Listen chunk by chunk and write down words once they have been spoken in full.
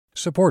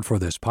Support for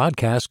this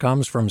podcast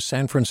comes from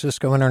San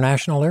Francisco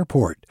International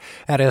Airport.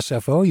 At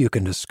SFO, you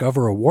can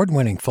discover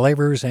award-winning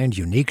flavors and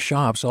unique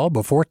shops all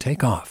before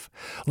takeoff.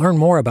 Learn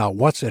more about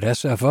what's at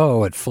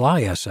SFO at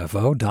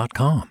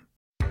flysfo.com.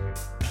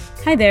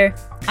 Hi there,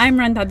 I'm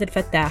Rand Abdel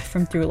Fattah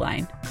from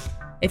Throughline.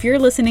 If you're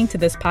listening to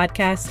this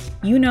podcast,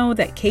 you know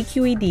that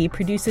KQED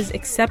produces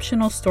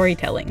exceptional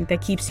storytelling that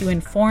keeps you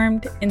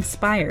informed,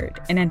 inspired,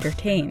 and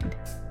entertained.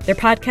 Their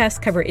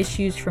podcasts cover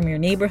issues from your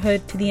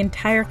neighborhood to the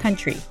entire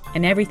country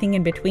and everything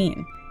in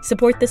between.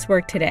 Support this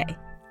work today.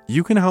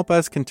 You can help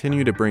us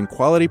continue to bring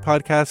quality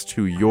podcasts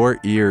to your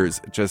ears.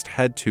 Just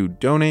head to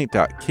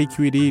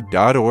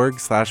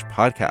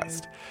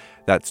donate.kqed.org/podcast.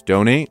 That's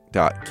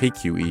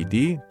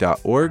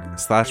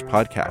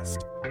donate.kqed.org/podcast.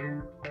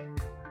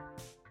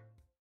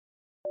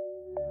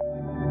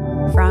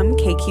 From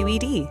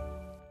KQED.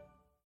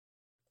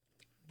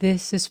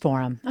 This is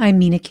Forum. I'm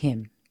Mina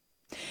Kim.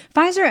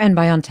 Pfizer and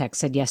BioNTech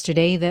said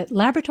yesterday that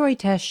laboratory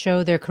tests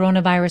show their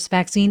coronavirus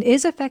vaccine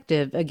is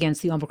effective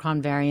against the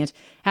Omicron variant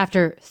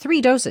after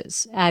 3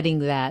 doses, adding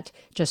that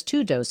just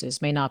 2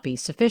 doses may not be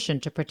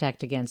sufficient to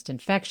protect against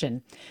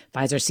infection.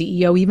 Pfizer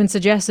CEO even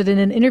suggested in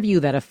an interview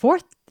that a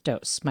 4th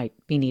dose might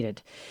be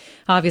needed.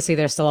 Obviously,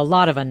 there's still a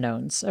lot of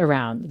unknowns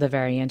around the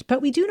variant,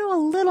 but we do know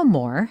a little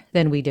more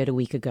than we did a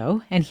week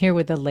ago. And here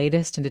with the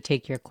latest and to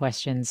take your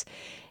questions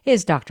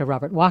is Dr.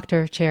 Robert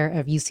Wachter, chair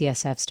of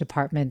UCSF's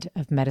Department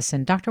of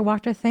Medicine. Dr.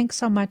 Wachter, thanks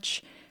so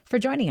much for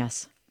joining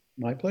us.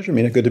 My pleasure,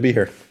 Mina. Good to be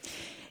here.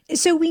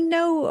 So we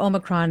know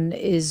Omicron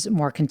is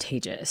more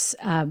contagious,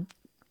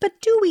 but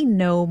do we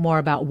know more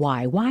about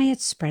why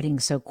it's spreading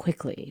so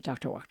quickly,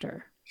 Dr.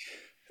 Wachter?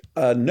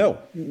 No,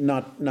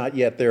 not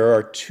yet. There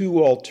are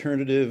 2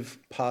 alternative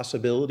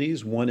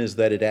possibilities. One is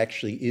that it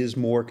actually is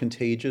more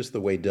contagious,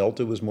 the way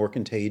Delta was more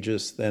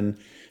contagious than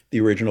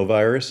the original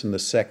virus. And the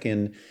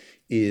second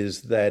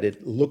is that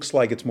it looks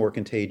like it's more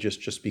contagious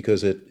just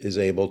because it is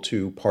able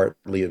to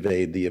partly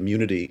evade the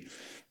immunity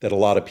that a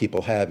lot of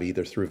people have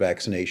either through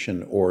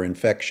vaccination or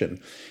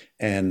infection.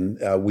 And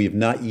we've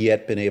not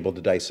yet been able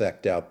to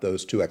dissect out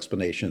those 2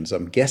 explanations.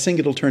 I'm guessing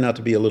it'll turn out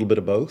to be a little bit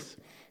of both,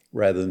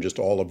 rather than just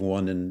all of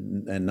one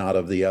and not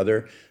of the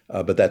other.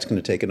 But that's going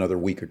to take another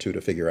week or 2 to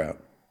figure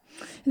out.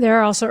 There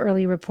are also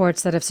early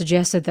reports that have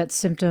suggested that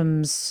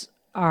symptoms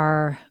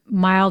are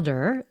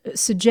milder,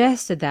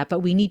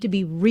 but we need to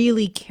be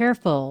really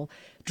careful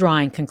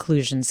drawing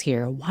conclusions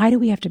here. Why do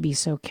we have to be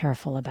so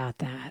careful about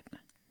that?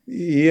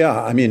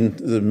 Yeah, I mean,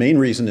 the main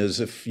reason is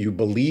if you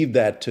believe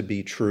that to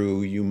be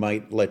true, you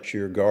might let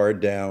your guard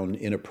down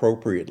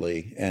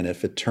inappropriately. And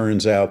if it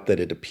turns out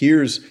that it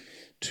appears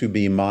to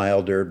be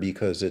milder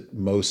because it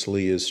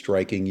mostly is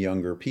striking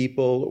younger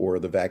people or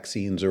the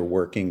vaccines are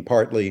working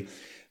partly,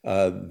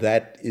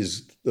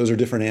 those are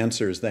different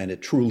answers than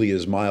it truly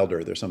is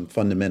milder. There's some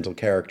fundamental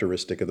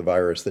characteristic of the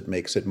virus that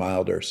makes it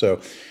milder. So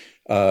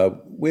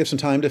we have some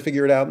time to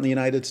figure it out in the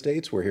United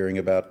States. We're hearing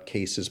about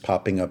cases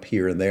popping up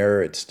here and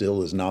there. It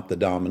still is not the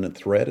dominant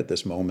threat at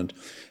this moment.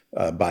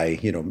 By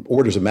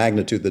orders of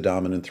magnitude, the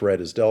dominant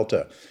threat is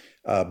Delta.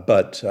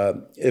 But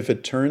if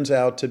it turns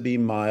out to be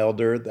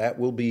milder, that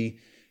will be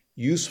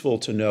useful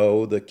to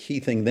know. The key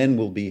thing then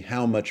will be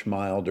how much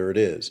milder it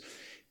is.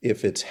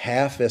 If it's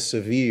half as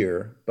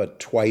severe but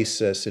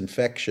twice as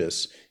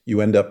infectious,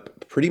 you end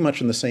up pretty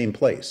much in the same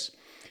place.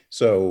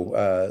 So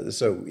I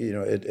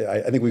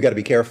think we've got to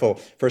be careful,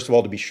 first of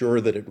all, to be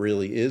sure that it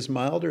really is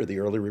milder. The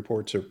early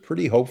reports are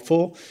pretty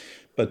hopeful.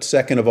 But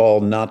second of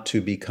all, not to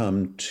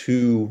become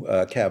too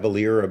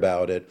cavalier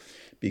about it,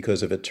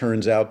 because if it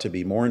turns out to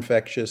be more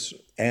infectious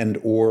and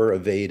or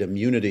evade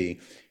immunity,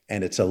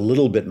 and it's a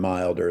little bit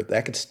milder,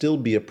 that could still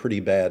be a pretty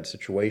bad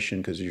situation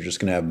because you're just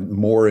going to have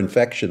more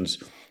infections.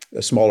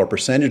 A smaller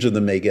percentage of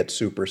them may get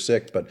super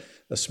sick, but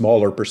a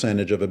smaller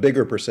percentage of a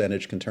bigger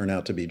percentage can turn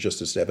out to be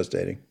just as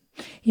devastating.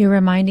 You're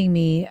reminding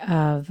me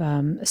of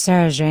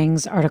Sarah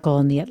Zhang's article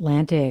in The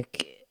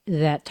Atlantic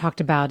that talked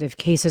about if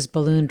cases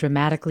balloon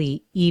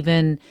dramatically,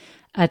 even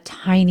a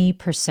tiny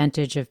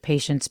percentage of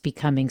patients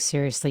becoming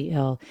seriously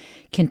ill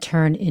can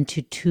turn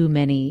into too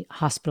many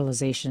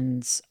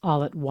hospitalizations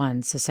all at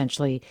once.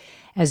 Essentially,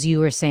 as you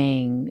were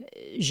saying,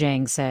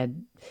 Zhang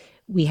said,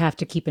 we have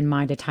to keep in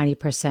mind a tiny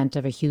percent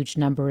of a huge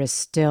number is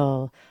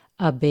still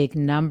a big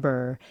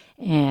number,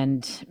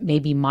 and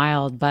maybe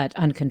mild but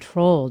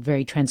uncontrolled,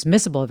 very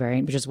transmissible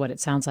variant, which is what it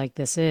sounds like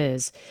this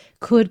is,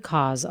 could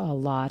cause a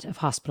lot of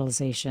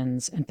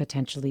hospitalizations and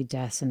potentially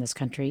deaths in this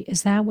country.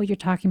 Is that what you're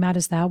talking about?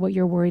 Is that what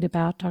you're worried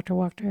about, Dr.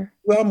 Wachter?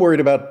 Well, I'm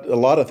worried about a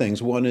lot of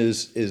things. One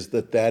is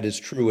that is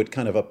true at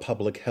kind of a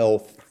public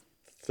health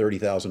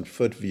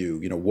 30,000-foot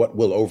view. What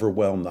will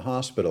overwhelm the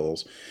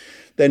hospitals?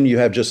 Then you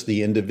have just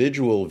the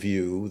individual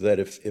view that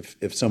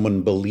if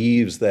someone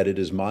believes that it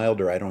is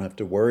milder, I don't have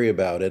to worry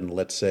about it, and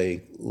let's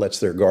say lets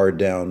their guard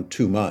down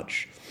too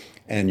much,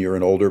 and you're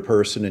an older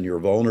person and you're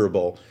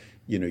vulnerable,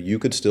 you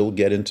could still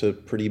get into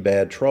pretty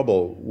bad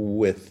trouble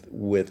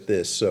with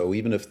this. So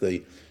even if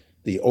the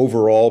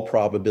overall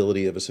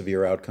probability of a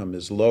severe outcome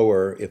is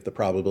lower, if the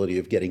probability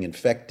of getting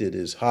infected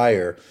is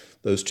higher,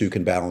 those two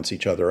can balance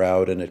each other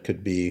out, and it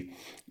could be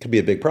could be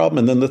a big problem.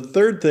 And then the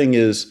third thing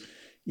is,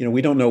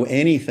 we don't know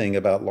anything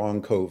about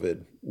long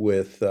COVID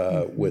with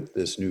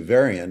this new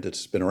variant.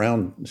 It's been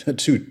around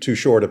too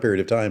short a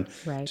period of time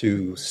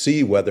to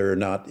see whether or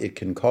not it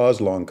can cause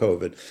long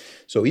COVID.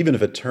 So even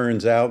if it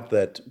turns out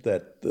that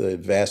the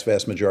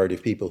vast majority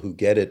of people who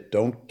get it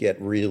don't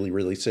get really,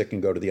 really sick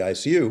and go to the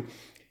ICU,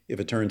 if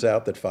it turns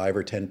out that 5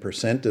 or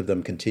 10% of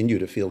them continue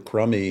to feel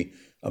crummy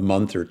a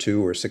month or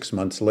 2 or 6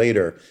 months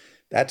later,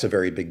 that's a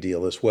very big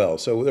deal as well.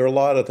 So there are a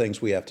lot of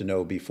things we have to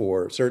know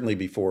before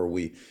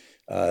we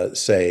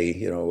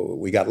say,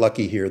 we got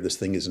lucky here, this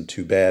thing isn't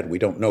too bad. We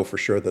don't know for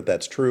sure that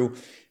that's true.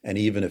 And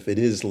even if it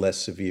is less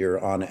severe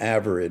on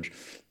average,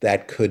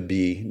 that could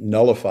be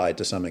nullified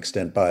to some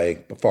extent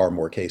by far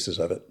more cases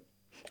of it.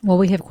 Well,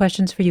 we have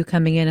questions for you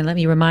coming in, and let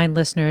me remind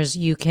listeners,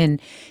 you can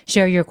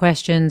share your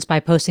questions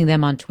by posting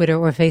them on Twitter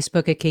or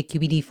Facebook at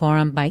KQED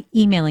Forum, by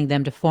emailing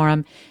them to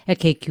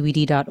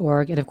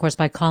forum@kqed.org, and of course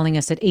by calling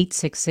us at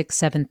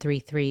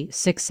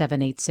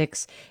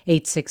 866-733-6786,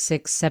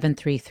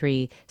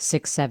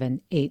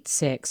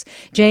 866-733-6786.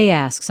 Jay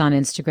asks on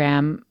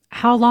Instagram,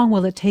 how long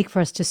will it take for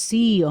us to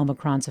see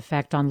Omicron's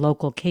effect on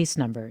local case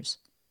numbers?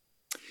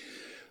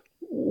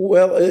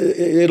 Well,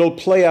 it'll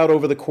play out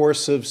over the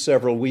course of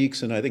several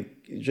weeks, and I think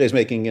Jay's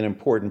making an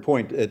important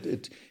point.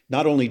 It's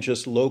not only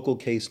just local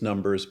case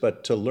numbers,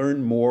 but to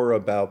learn more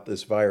about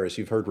this virus.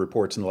 You've heard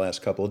reports in the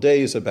last couple of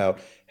days about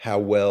how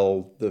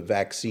well the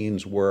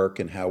vaccines work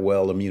and how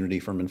well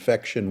immunity from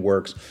infection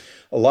works.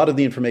 A lot of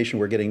the information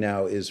we're getting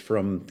now is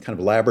from kind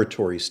of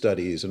laboratory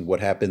studies and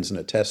what happens in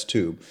a test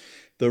tube.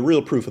 The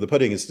real proof of the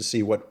pudding is to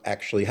see what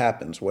actually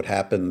happens. What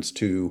happens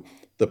to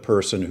the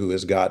person who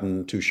has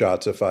gotten 2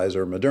 shots of Pfizer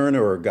or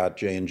Moderna or got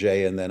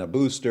J&J and then a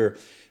booster.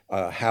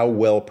 How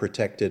well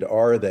protected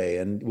are they?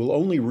 And we'll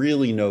only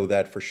really know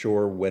that for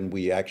sure when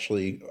we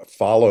actually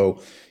follow,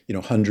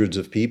 hundreds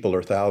of people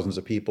or thousands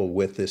of people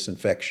with this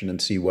infection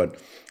and see what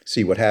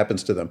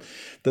happens to them.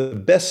 The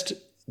best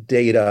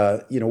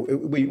data,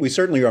 we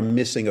certainly are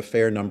missing a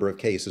fair number of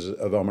cases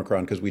of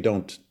Omicron because we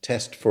don't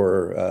test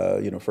for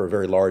a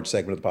very large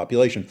segment of the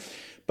population.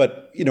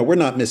 But, we're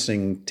not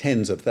missing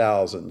tens of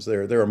thousands.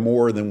 There are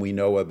more than we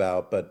know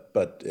about,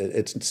 but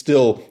it's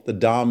still the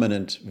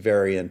dominant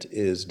variant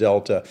is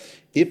Delta.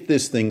 If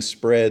this thing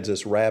spreads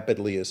as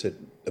rapidly as it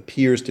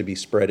appears to be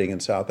spreading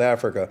in South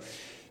Africa,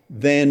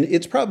 then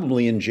it's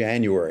probably in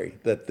January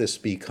that this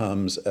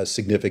becomes a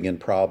significant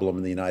problem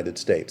in the United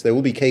States. There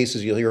will be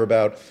cases you'll hear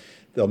about.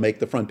 They'll make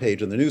the front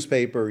page in the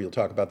newspaper. You'll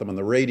talk about them on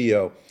the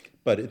radio.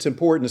 But it's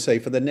important to say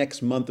for the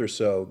next month or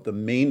so, the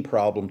main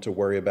problem to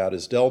worry about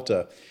is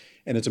Delta.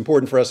 And it's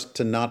important for us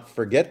to not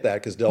forget that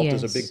because Delta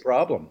is a big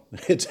problem.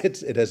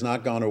 It has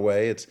not gone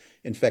away. It's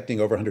infecting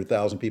over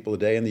 100,000 people a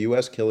day in the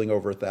U.S., killing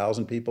over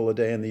 1,000 people a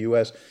day in the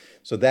U.S.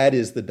 So that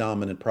is the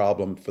dominant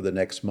problem for the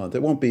next month.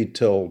 It won't be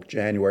till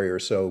January or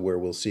so where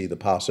we'll see the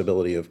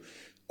possibility of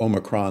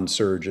Omicron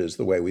surges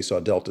the way we saw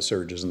Delta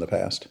surges in the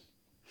past.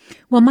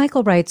 Well,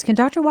 Michael writes, can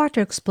Dr.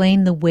 Wachter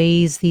explain the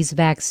ways these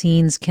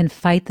vaccines can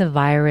fight the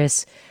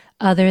virus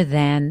other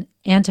than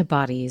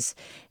antibodies?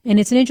 And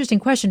it's an interesting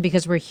question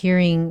because we're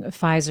hearing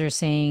Pfizer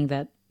saying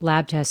that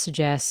lab tests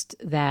suggest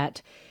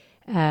that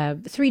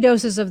 3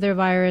 doses of their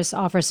virus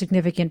offer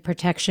significant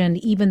protection,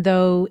 even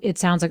though it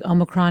sounds like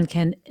Omicron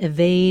can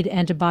evade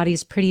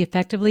antibodies pretty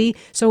effectively.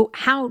 So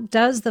how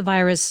does the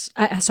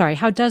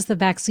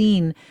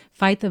vaccine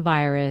fight the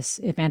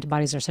virus if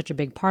antibodies are such a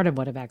big part of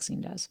what a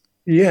vaccine does?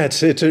 Yeah,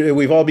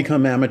 we've all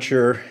become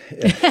amateur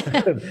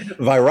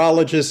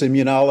virologists,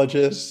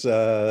 immunologists,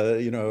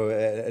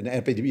 and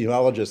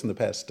epidemiologists in the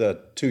past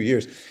 2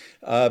 years.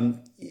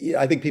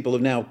 I think people are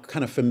now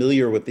kind of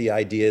familiar with the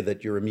idea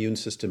that your immune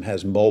system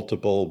has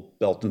multiple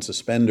belt and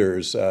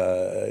suspenders,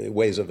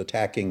 ways of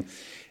attacking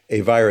a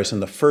virus.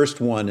 And the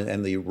first one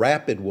and the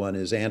rapid one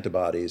is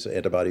antibodies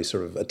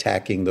sort of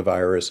attacking the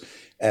virus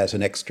as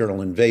an external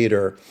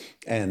invader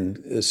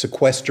and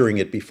sequestering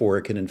it before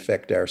it can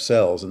infect our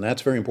cells. And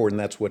that's very important.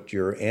 That's what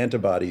your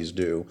antibodies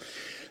do.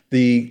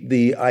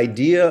 The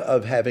idea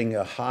of having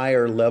a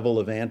higher level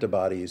of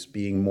antibodies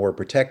being more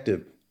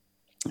protective,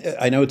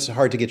 I know it's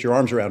hard to get your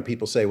arms around.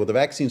 People say, well, the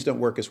vaccines don't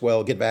work as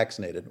well, get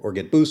vaccinated or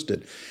get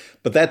boosted.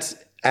 But that's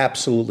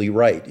absolutely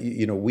right.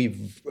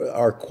 We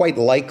are quite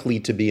likely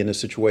to be in a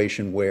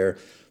situation where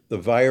the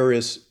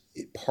virus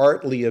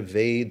partly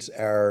evades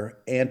our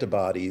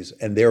antibodies,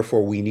 and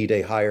therefore we need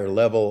a higher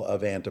level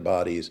of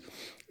antibodies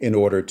in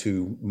order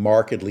to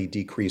markedly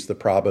decrease the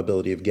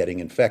probability of getting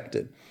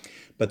infected.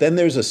 But then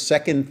there's a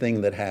second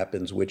thing that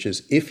happens, which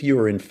is if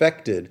you're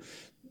infected,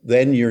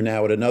 then you're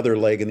now at another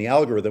leg in the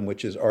algorithm,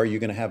 which is, are you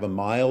going to have a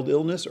mild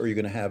illness or are you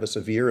going to have a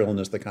severe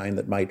illness, the kind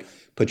that might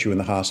put you in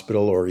the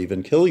hospital or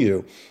even kill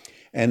you?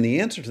 And the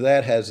answer to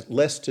that has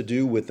less to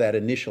do with that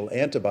initial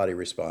antibody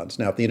response.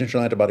 Now, if the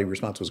initial antibody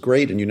response was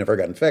great and you never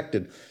got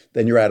infected,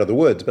 then you're out of the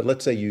woods. But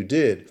let's say you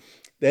did.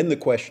 Then the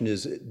question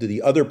is, do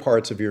the other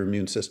parts of your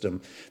immune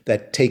system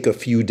that take a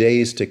few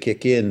days to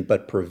kick in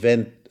but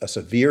prevent a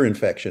severe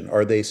infection,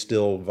 are they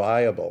still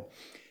viable?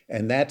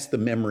 And that's the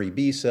memory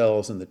B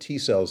cells and the T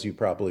cells you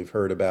probably have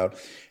heard about.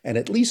 And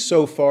at least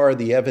so far,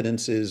 the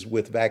evidence is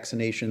with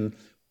vaccination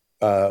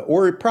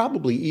or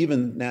probably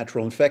even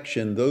natural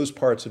infection, those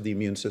parts of the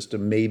immune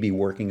system may be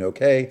working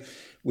okay,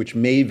 which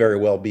may very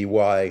well be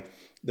why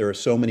there are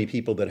so many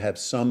people that have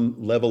some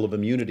level of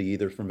immunity,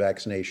 either from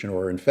vaccination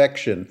or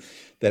infection,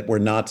 that we're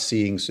not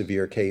seeing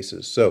severe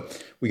cases. So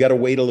we got to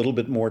wait a little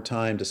bit more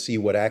time to see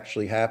what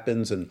actually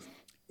happens. And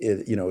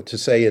to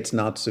say it's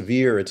not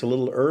severe, it's a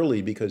little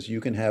early because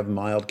you can have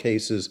mild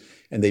cases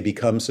and they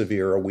become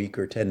severe a week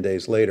or 10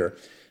 days later.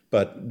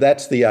 But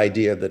that's the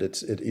idea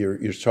that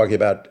you're talking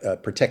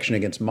about protection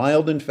against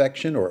mild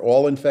infection or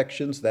all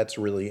infections. That's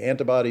really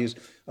antibodies,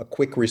 a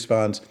quick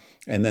response.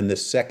 And then the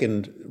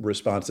second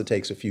response that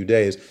takes a few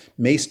days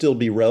may still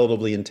be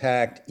relatively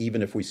intact,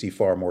 even if we see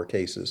far more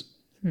cases.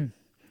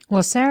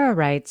 Well, Sarah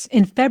writes,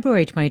 in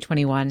February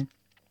 2021,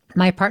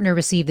 my partner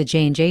received the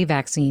J&J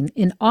vaccine.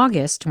 In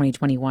August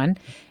 2021,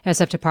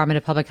 SF Department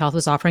of Public Health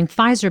was offering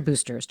Pfizer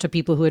boosters to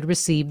people who had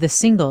received the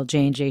single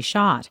J&J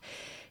shot.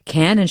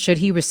 Can and should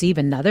he receive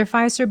another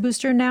Pfizer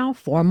booster now,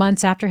 4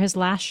 months after his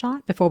last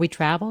shot, before we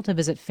travel to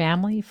visit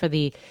family for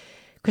the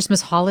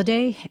Christmas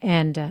holiday?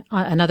 And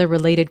another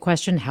related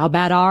question, how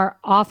bad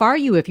off are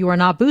you if you are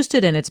not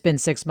boosted and it's been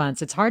 6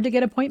 months? It's hard to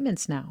get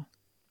appointments now.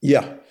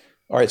 Yeah.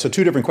 All right. So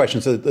two different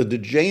questions. So the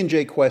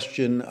J&J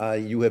question,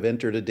 you have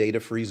entered a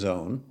data-free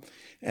zone.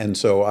 And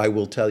so I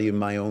will tell you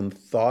my own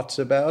thoughts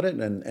about it.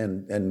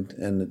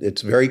 And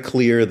it's very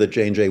clear that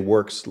J&J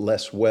works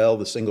less well.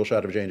 The single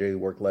shot of J&J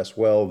worked less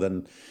well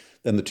than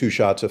the two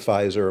shots of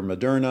Pfizer or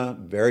Moderna.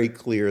 Very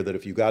clear that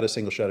if you got a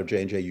single shot of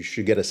J&J, you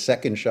should get a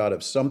second shot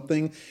of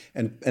something.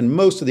 And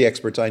most of the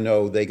experts I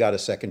know, they got a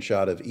second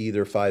shot of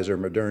either Pfizer or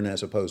Moderna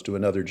as opposed to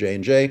another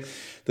J&J.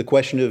 The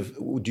question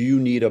of, do you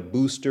need a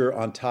booster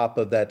on top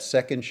of that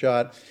second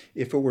shot?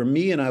 If it were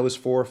me and I was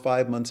 4 or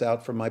 5 months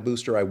out from my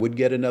booster, I would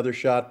get another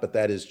shot, but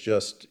that is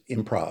just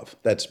improv.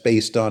 That's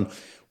based on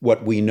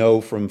what we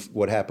know from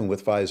what happened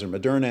with Pfizer and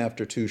Moderna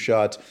after 2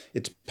 shots.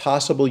 It's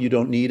possible you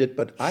don't need it,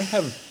 but I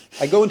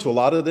go into a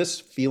lot of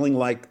this feeling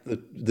like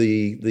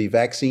the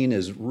vaccine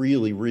is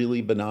really,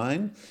 really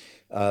benign.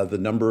 The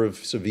number of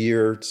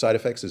severe side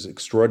effects is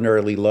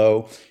extraordinarily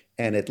low.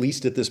 And at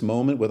least at this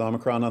moment with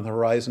Omicron on the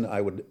horizon, I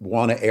would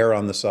want to err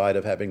on the side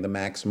of having the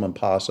maximum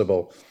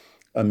possible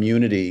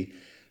immunity.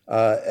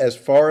 As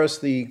far as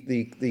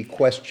the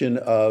question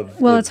of...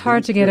 Well, it's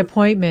hard to get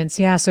appointments.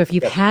 Yeah. So if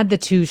you've had the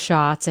 2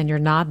 shots and you're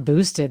not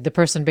boosted, the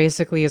person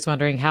basically is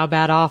wondering, how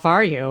bad off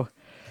are you?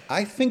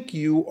 I think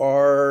you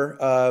are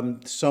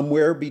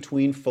somewhere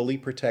between fully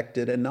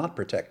protected and not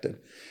protected.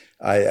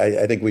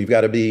 I think we've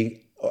got to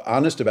be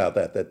honest about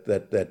that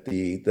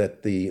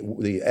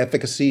the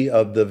efficacy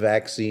of the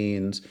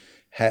vaccines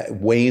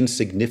waned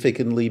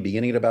significantly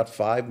beginning at about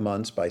 5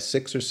 months. By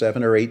 6 or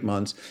 7 or 8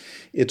 months,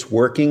 it's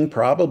working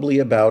probably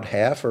about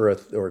half or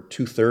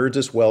 2/3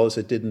 as well as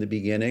it did in the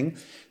beginning.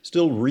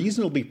 Still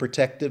reasonably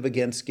protective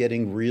against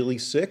getting really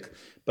sick.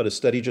 But a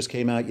study just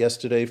came out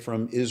yesterday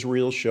from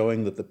Israel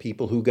showing that the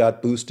people who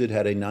got boosted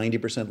had a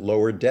 90%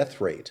 lower death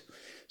rate.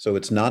 So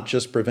it's not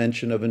just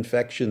prevention of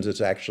infections,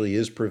 it actually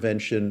is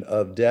prevention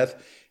of death.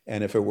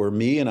 And if it were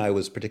me, and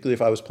particularly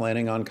if I was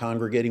planning on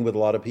congregating with a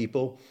lot of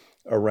people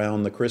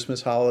around the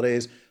Christmas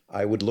holidays,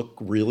 I would look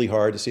really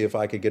hard to see if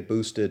I could get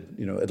boosted,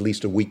 at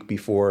least a week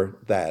before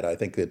that. I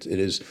think that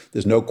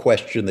there's no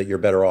question that you're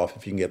better off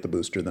if you can get the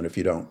booster than if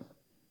you don't.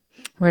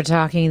 We're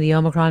talking the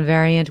Omicron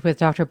variant with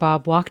Dr.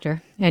 Bob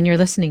Wachter, and you're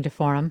listening to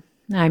Forum.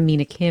 I'm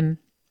Mina Kim.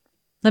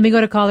 Let me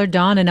go to caller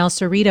Don in El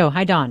Cerrito.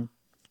 Hi, Don.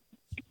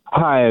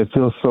 Hi, I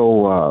feel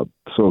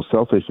so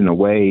selfish in a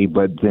way,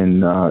 but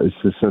then it's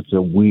just such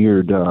a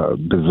weird,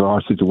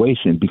 bizarre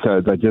situation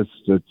because I just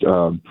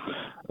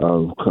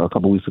a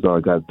couple weeks ago,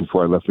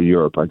 before I left for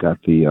Europe, I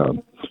got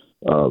the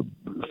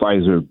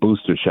Pfizer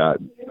booster shot,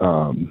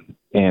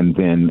 and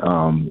then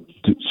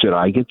should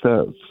I get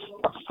the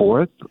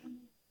 4th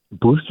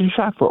booster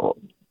shot for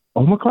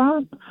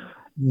Omicron?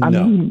 No. I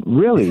mean,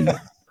 really?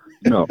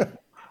 No.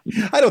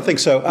 I don't think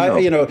so.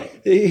 No.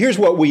 Here's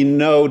what we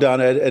know,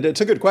 Donna. It's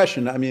a good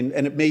question. I mean,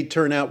 and it may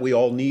turn out we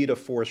all need a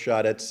 4th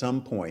shot at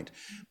some point,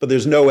 but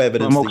there's no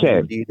evidence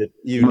that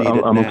you need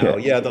it. I'm now.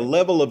 Okay. Yeah, the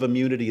level of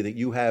immunity that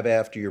you have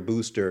after your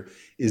booster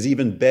is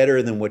even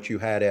better than what you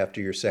had after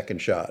your second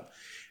shot,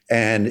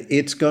 and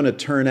it's going to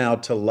turn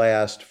out to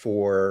last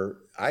for,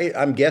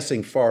 I'm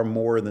guessing, far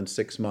more than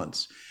 6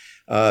 months.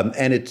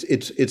 And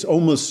it's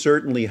almost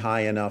certainly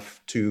high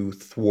enough to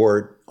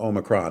thwart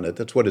Omicron.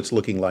 That's what it's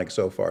looking like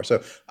so far.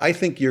 So I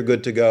think you're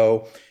good to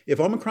go. If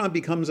Omicron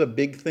becomes a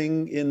big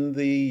thing in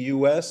the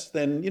U.S.,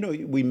 then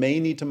we may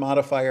need to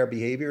modify our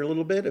behavior a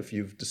little bit. If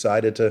you've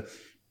decided to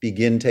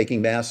begin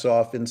taking masks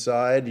off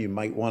inside, you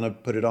might want to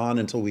put it on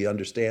until we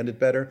understand it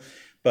better.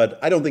 But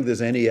I don't think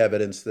there's any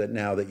evidence that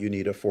now that you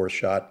need a 4th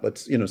shot.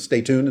 Let's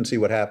stay tuned and see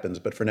what happens.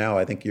 But for now,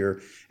 I think you're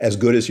as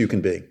good as you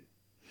can be.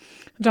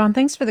 John,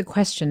 thanks for the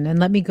question. And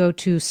let me go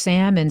to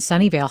Sam in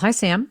Sunnyvale. Hi,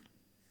 Sam.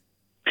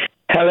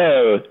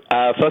 Hello.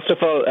 First of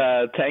all,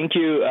 thank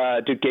you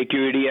to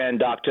KQED and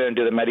doctor and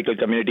to the medical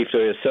community for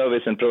your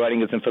service and providing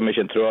this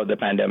information throughout the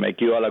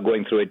pandemic. You all are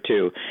going through it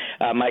too.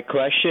 My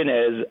question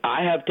is,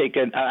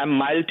 I'm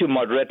mild to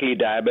moderately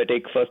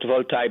diabetic, first of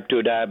all, type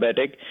 2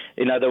 diabetic.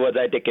 In other words,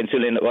 I take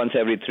insulin once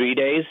every 3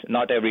 days,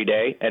 not every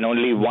day, and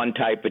only one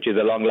type, which is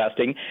a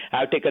long-lasting.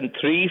 I've taken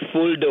 3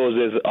 full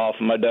doses of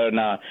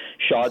Moderna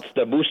shots.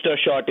 The booster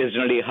shot is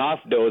generally half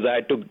dose.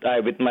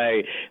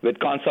 With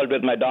consult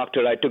with my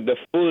doctor, I took the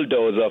full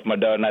dose of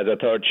Moderna as a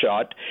third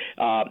shot,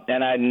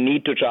 and I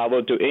need to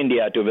travel to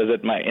India to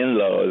visit my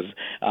in-laws.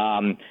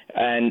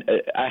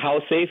 How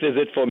safe is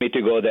it for me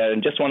to go there?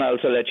 And just want to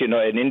also let you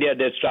know, in India,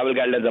 there's travel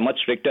guidelines are much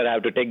stricter. I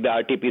have to take the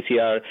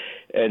RT-PCR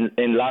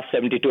in last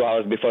 72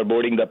 hours before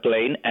boarding the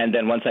plane, and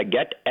then once I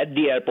get at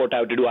the airport, I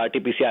have to do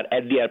RT-PCR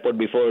at the airport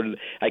before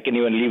I can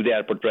even leave the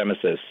airport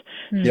premises.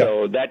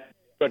 So that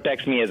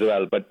protects me as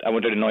well, but I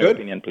wanted to know your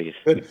opinion, please.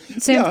 Good.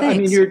 Sam,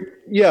 thanks.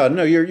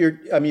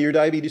 Your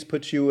diabetes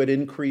puts you at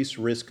increased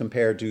risk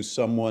compared to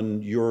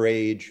someone your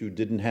age who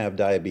didn't have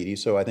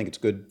diabetes. So I think it's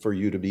good for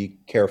you to be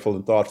careful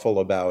and thoughtful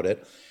about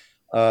it.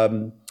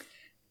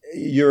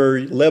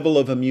 Your level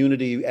of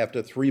immunity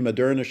after 3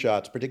 Moderna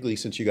shots, particularly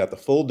since you got the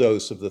full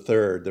dose of the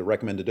third, the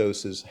recommended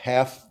dose is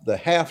half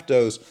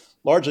dose,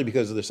 largely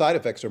because the side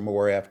effects are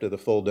more after the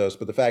full dose.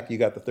 But the fact you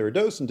got the third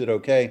dose and did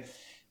okay,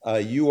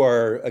 you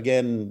are,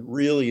 again,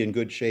 really in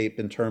good shape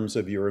in terms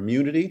of your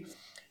immunity.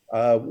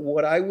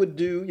 What I would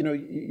do,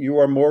 you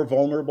are more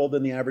vulnerable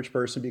than the average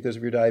person because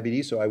of your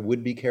diabetes, so I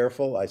would be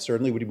careful. I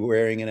certainly would be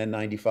wearing an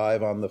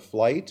N95 on the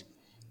flight.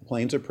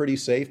 Planes are pretty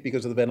safe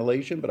because of the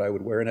ventilation, but I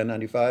would wear an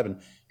N95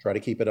 and try to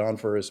keep it on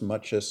for as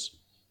much as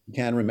you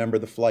can. Remember,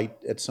 the flight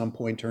at some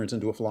point turns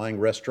into a flying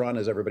restaurant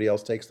as everybody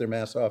else takes their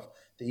masks off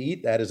to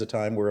eat. That is a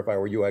time where if I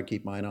were you, I'd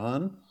keep mine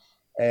on.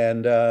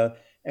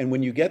 And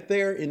when you get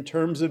there, in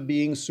terms of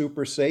being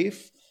super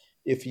safe,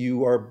 if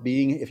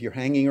you're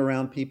hanging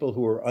around people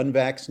who are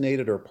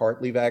unvaccinated or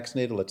partly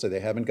vaccinated, let's say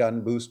they haven't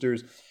gotten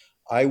boosters,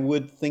 I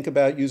would think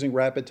about using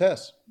rapid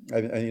tests.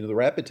 The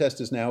rapid test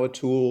is now a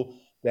tool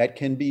that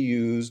can be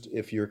used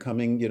if you're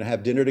coming,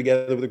 have dinner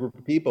together with a group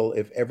of people.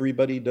 If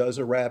everybody does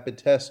a rapid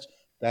test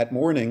that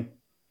morning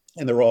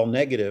and they're all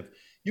negative,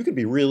 you can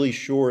be really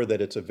sure that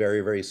it's a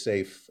very, very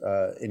safe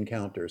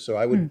encounter. So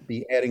I would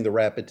be adding the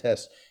rapid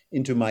test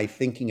into my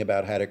thinking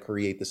about how to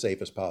create the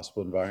safest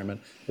possible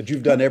environment. But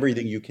you've done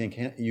everything you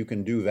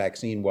can do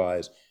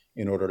vaccine-wise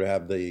in order to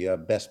have the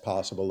best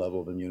possible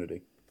level of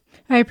immunity.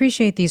 I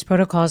appreciate these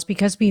protocols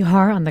because we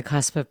are on the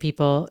cusp of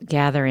people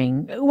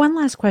gathering. One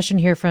last question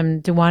here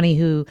from Diwani,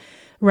 who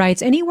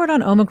writes, any word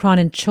on Omicron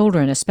in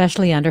children,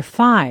 especially under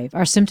 5?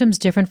 Are symptoms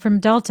different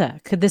from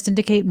Delta? Could this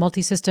indicate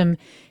multisystem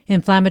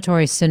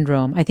inflammatory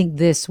syndrome? I think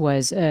this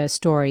was a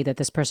story that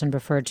this person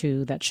referred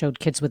to that showed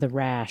kids with a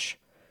rash.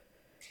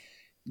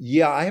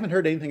 Yeah, I haven't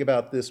heard anything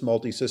about this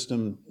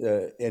multi-system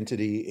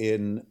entity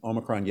in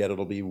Omicron yet.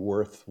 It'll be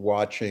worth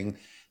watching.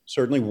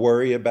 Certainly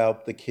worry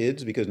about the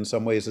kids because in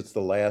some ways it's the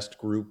last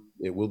group.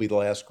 It will be the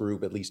last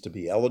group, at least to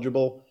be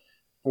eligible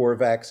for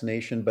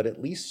vaccination. But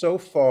at least so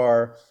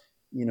far,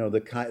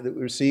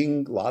 we're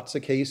seeing lots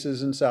of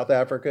cases in South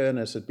Africa, and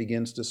as it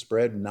begins to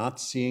spread, not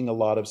seeing a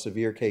lot of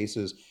severe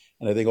cases.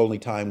 And I think only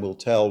time will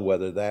tell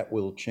whether that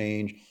will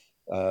change.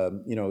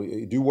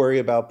 You do worry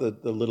about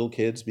the little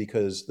kids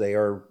because they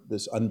are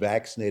this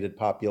unvaccinated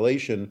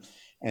population,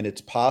 and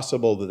it's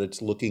possible that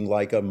it's looking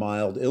like a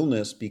mild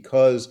illness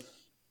because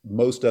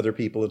most other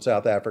people in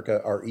South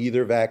Africa are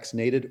either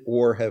vaccinated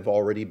or have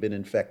already been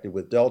infected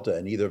with Delta,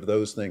 and either of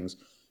those things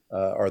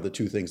are the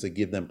two things that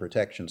give them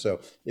protection. So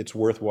it's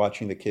worth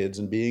watching the kids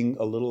and being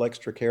a little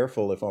extra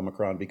careful if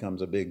Omicron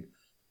becomes a big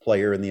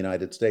player in the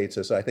United States,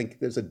 as I think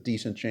there's a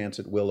decent chance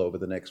it will over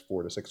the next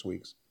 4 to 6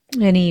 weeks.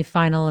 Any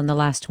final, in the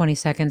last 20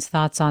 seconds,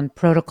 thoughts on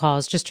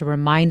protocols, just to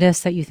remind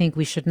us that you think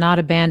we should not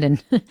abandon?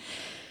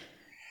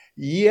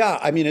 Yeah,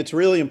 it's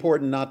really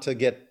important not to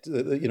get,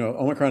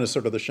 Omicron is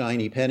sort of the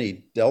shiny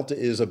penny. Delta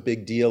is a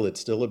big deal. It's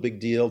still a big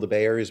deal. The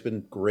Bay Area has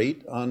been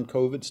great on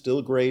COVID,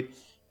 still great,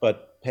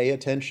 but pay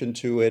attention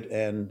to it.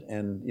 And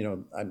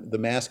the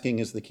masking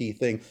is the key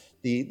thing.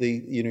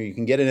 You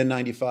can get an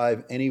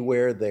N95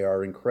 anywhere. They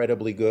are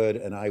incredibly good.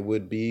 And I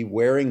would be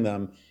wearing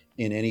them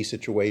in any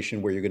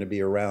situation where you're going to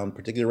be around,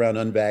 particularly around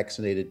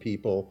unvaccinated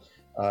people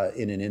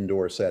in an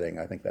indoor setting.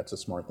 I think that's a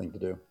smart thing to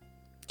do.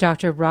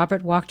 Dr.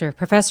 Robert Wachter,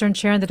 professor and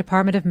chair in the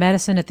Department of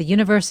Medicine at the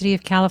University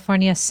of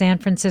California, San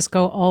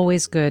Francisco.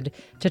 Always good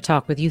to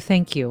talk with you.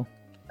 Thank you.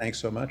 Thanks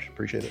so much.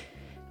 Appreciate it.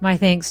 My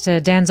thanks to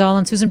Dan Zoll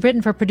and Susan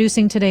Britton for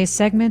producing today's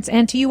segments,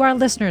 and to you, our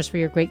listeners, for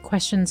your great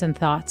questions and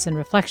thoughts and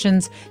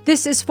reflections.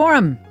 This is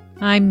Forum.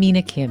 I'm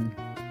Mina Kim.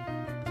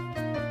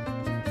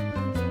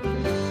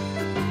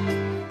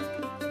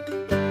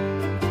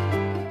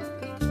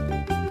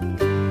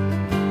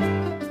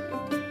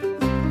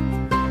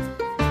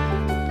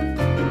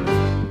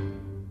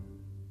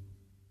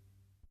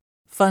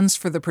 Funds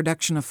for the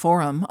production of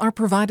Forum are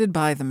provided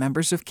by the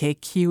members of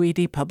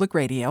KQED Public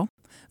Radio,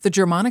 the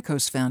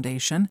Germanicos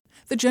Foundation,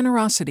 the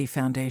Generosity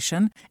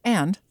Foundation,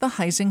 and the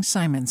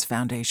Heising-Simons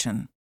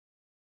Foundation.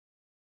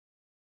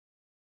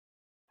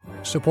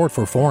 Support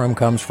for Forum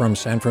comes from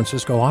San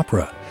Francisco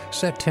Opera.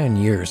 Set 10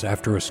 years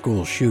after a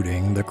school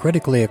shooting, the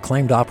critically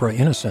acclaimed opera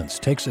Innocence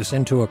takes us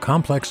into a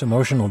complex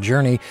emotional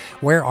journey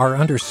where our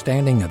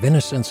understanding of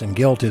innocence and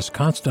guilt is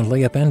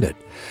constantly upended.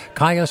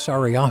 Kaya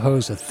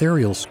Sariaho's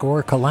ethereal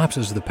score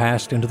collapses the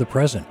past into the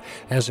present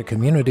as a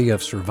community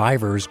of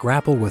survivors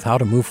grapple with how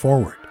to move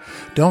forward.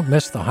 Don't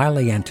miss the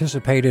highly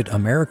anticipated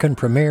American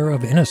premiere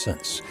of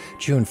Innocence,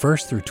 June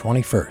 1st through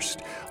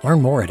 21st.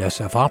 Learn more at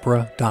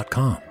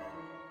sfopera.com.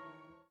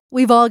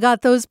 We've all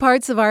got those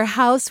parts of our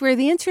house where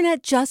the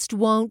internet just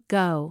won't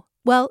go.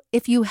 Well,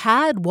 if you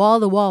had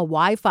wall-to-wall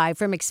Wi-Fi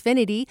from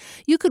Xfinity,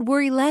 you could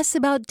worry less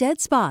about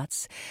dead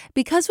spots.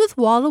 Because with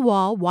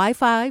wall-to-wall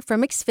Wi-Fi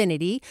from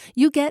Xfinity,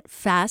 you get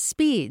fast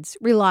speeds,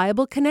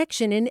 reliable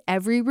connection in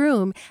every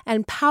room,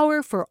 and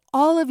power for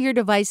all of your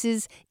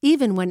devices,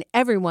 even when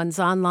everyone's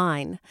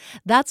online.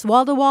 That's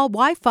wall-to-wall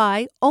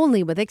Wi-Fi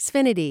only with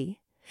Xfinity.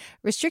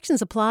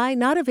 Restrictions apply,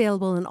 not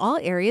available in all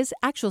areas.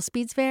 Actual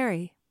speeds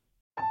vary.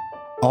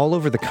 All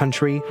over the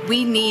country,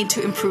 we need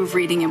to improve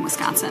reading in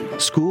Wisconsin.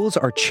 Schools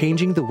are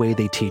changing the way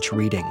they teach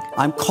reading.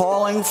 I'm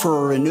calling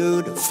for a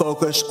renewed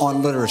focus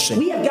on literacy.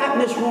 We have gotten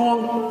this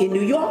wrong in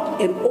New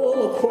York and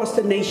all across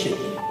the nation.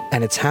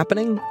 And it's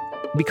happening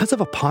because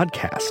of a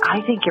podcast. I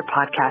think your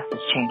podcast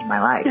has changed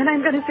my life. And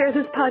I'm going to share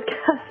this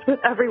podcast with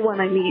everyone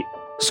I meet.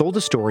 Sold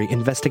a Story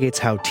investigates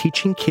how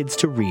teaching kids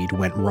to read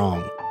went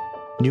wrong.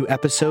 New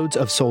episodes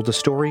of Sold a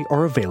Story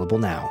are available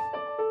now.